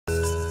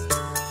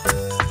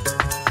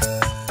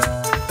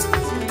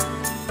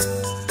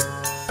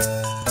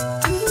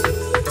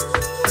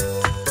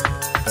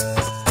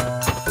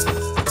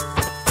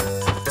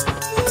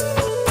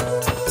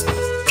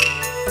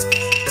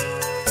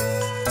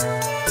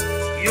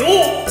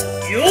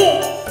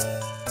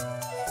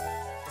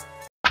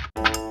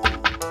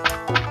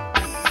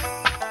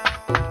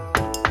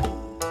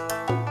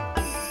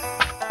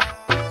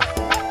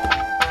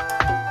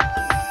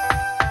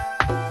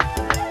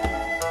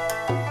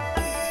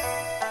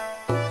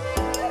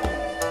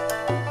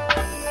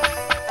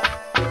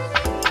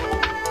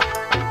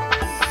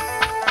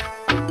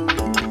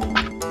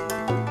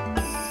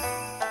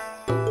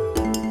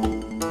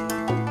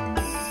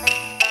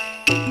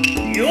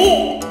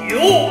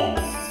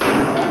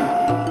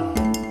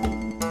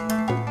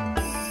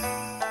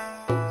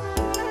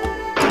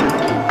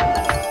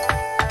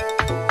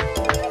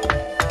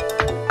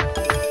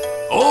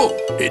Oh,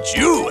 it's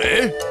you,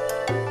 eh?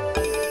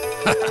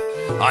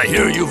 I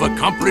hear you've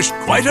accomplished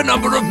quite a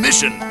number of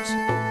missions.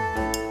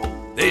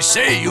 They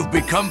say you've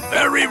become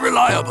very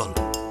reliable.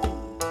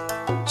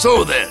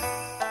 So then,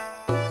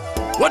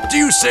 what do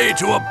you say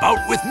to a bout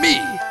with me?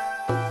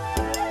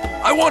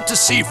 I want to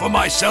see for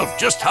myself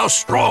just how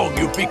strong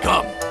you've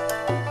become.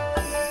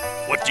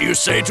 What do you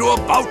say to a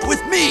bout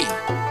with me?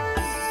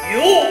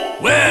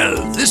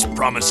 Well, this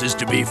promises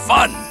to be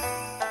fun.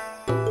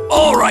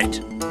 All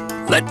right,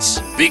 let's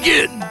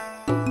begin.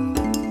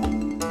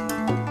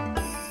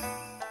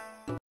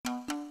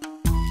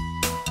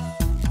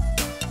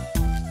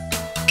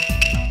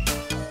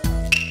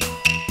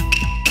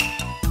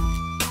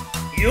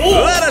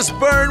 Let us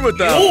burn with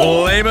the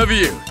flame of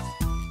youth.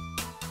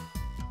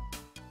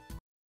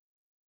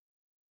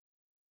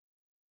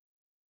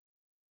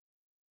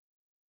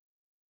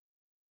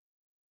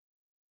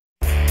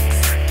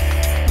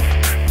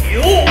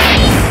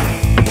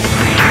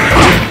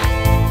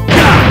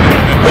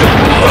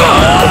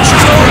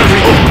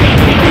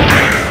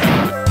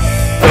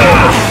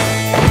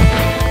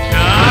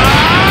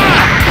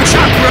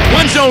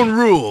 One's own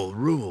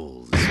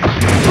rules.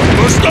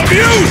 Burst of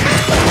youth!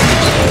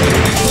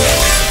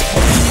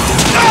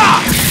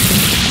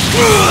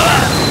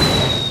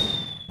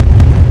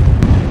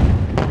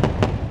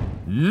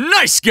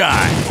 Nice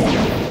guy!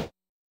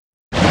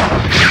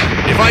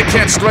 If I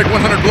can't strike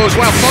 100 blows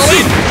while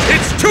falling,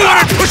 it's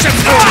 200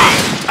 push-ups for me!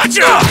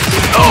 Achoo!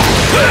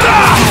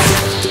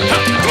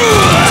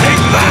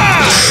 Take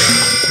that!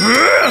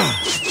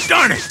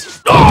 Darn it!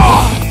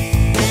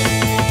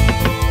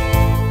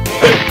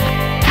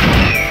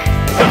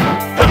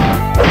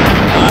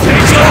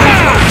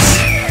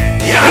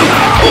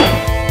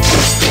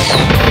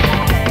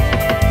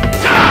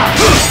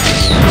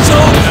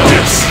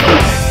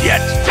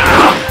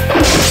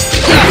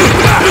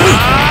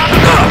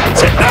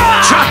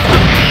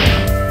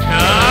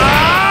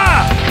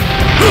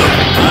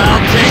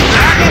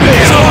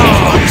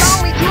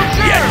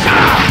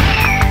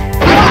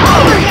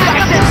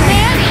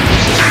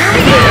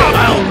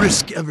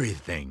 Risk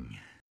everything.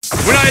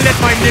 When I let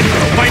my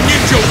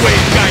ninja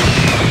wave guide me.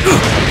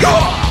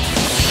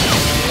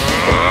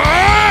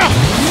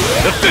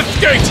 The fifth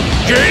gate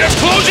is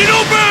closing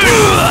open!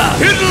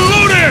 Hidden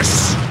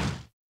Lotus!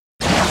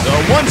 The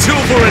 1-2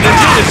 for a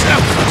ninja is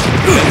effort,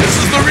 and this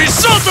is the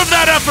result of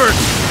that effort!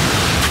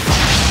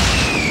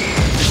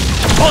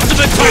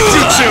 Ultimate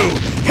Jutsu!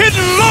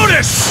 Hidden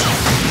Lotus!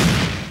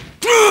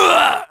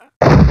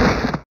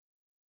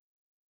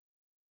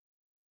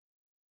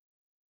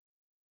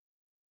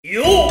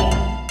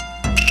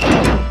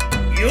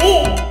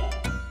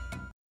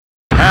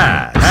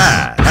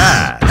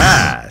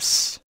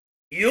 Pass.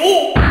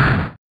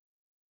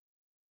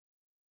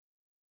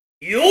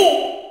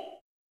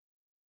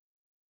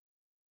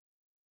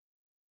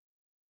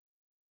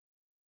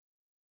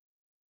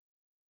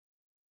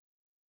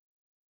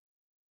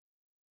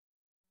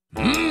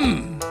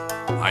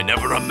 I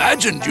never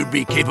imagined you'd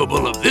be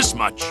capable of this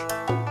much.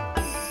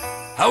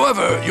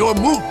 However, your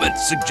movement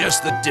suggests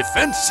that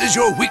defense is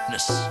your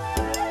weakness.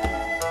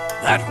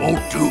 That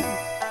won't do.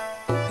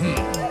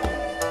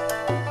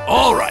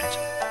 All right,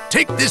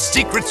 take this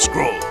secret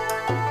scroll.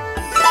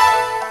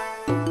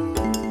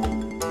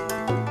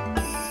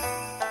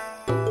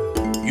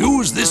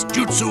 Use this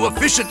jutsu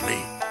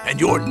efficiently, and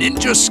your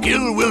ninja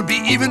skill will be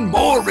even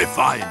more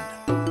refined.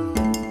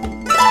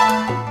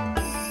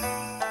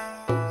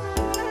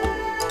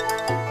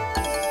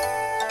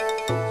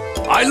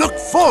 I look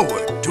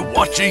forward to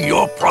watching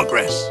your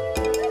progress.